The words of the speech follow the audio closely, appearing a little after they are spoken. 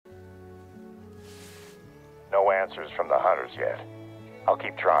No answers from the hunters yet. I'll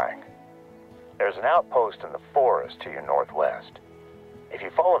keep trying. There's an outpost in the forest to your northwest. If you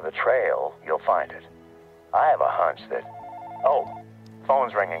follow the trail, you'll find it. I have a hunch that... Oh,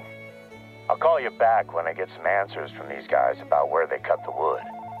 phone's ringing. I'll call you back when I get some answers from these guys about where they cut the wood.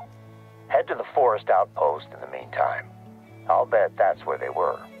 Head to the forest outpost in the meantime. I'll bet that's where they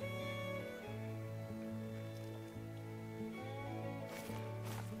were.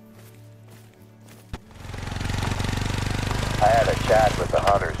 I had a chat with the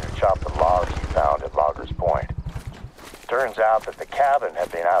hunters who chopped the logs you found at Loggers Point. Turns out that the cabin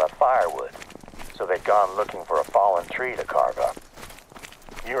had been out of firewood, so they'd gone looking for a fallen tree to carve up.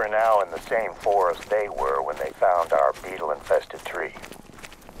 You are now in the same forest they were when they found our beetle-infested tree.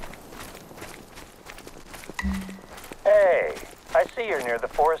 Hey, I see you're near the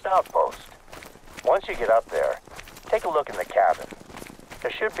forest outpost. Once you get up there, take a look in the cabin.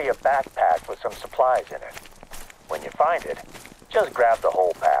 There should be a backpack with some supplies in it. When you find it, just grab the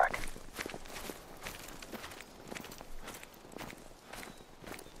whole pack.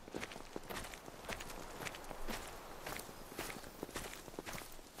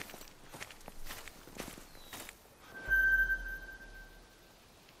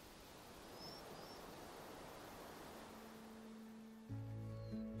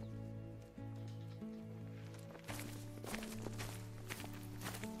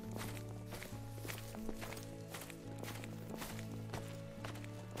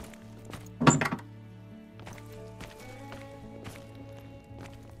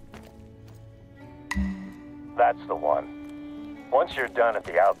 That's the one. Once you're done at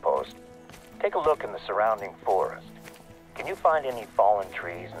the outpost, take a look in the surrounding forest. Can you find any fallen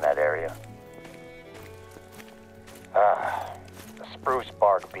trees in that area? The spruce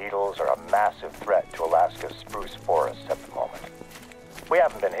bark beetles are a massive threat to Alaska's spruce forests at the moment. We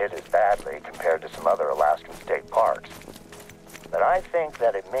haven't been hit as badly compared to some other Alaskan state parks, but I think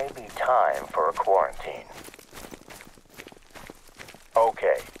that it may be time for a quarantine.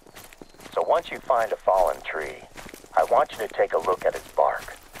 Okay. So once you find a fallen tree, I want you to take a look at its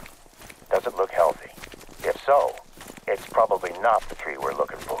bark. Does it look healthy? If so, it's probably not the tree we're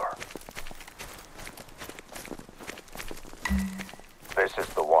looking for. This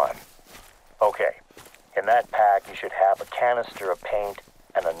is the one. Okay, in that pack you should have a canister of paint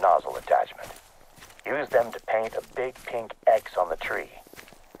and a nozzle attachment. Use them to paint a big pink X on the tree.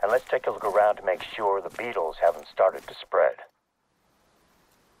 And let's take a look around to make sure the beetles haven't started to spread.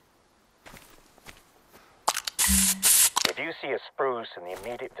 If you see a spruce in the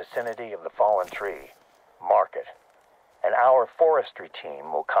immediate vicinity of the fallen tree, mark it, and our forestry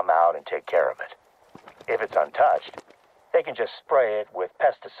team will come out and take care of it. If it's untouched, they can just spray it with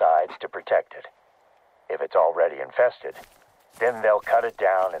pesticides to protect it. If it's already infested, then they'll cut it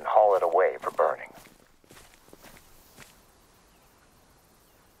down and haul it away for burning.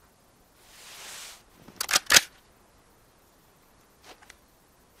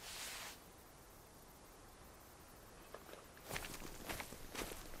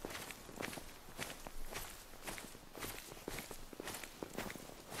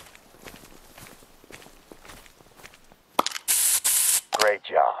 Great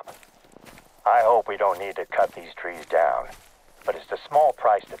job. I hope we don't need to cut these trees down, but it's a small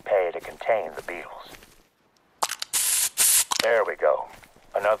price to pay to contain the beetles. There we go.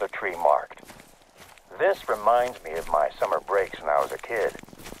 Another tree marked. This reminds me of my summer breaks when I was a kid,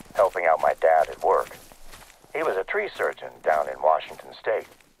 helping out my dad at work. He was a tree surgeon down in Washington State.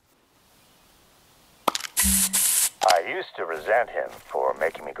 I used to resent him for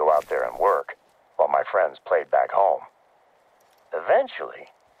making me go out there and work while my friends played back home. Eventually,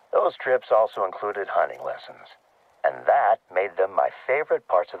 those trips also included hunting lessons, and that made them my favorite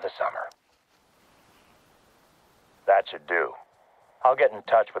parts of the summer. That should do. I'll get in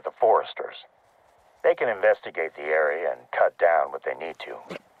touch with the foresters. They can investigate the area and cut down what they need to.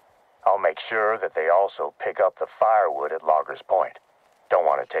 I'll make sure that they also pick up the firewood at Loggers Point. Don't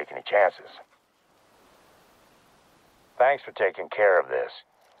want to take any chances. Thanks for taking care of this.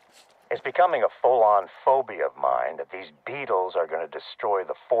 It's becoming a full-on phobia of mine that these beetles are going to destroy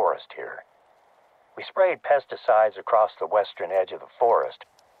the forest here. We sprayed pesticides across the western edge of the forest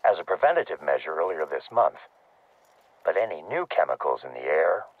as a preventative measure earlier this month. But any new chemicals in the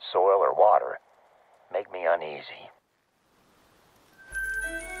air, soil, or water make me uneasy.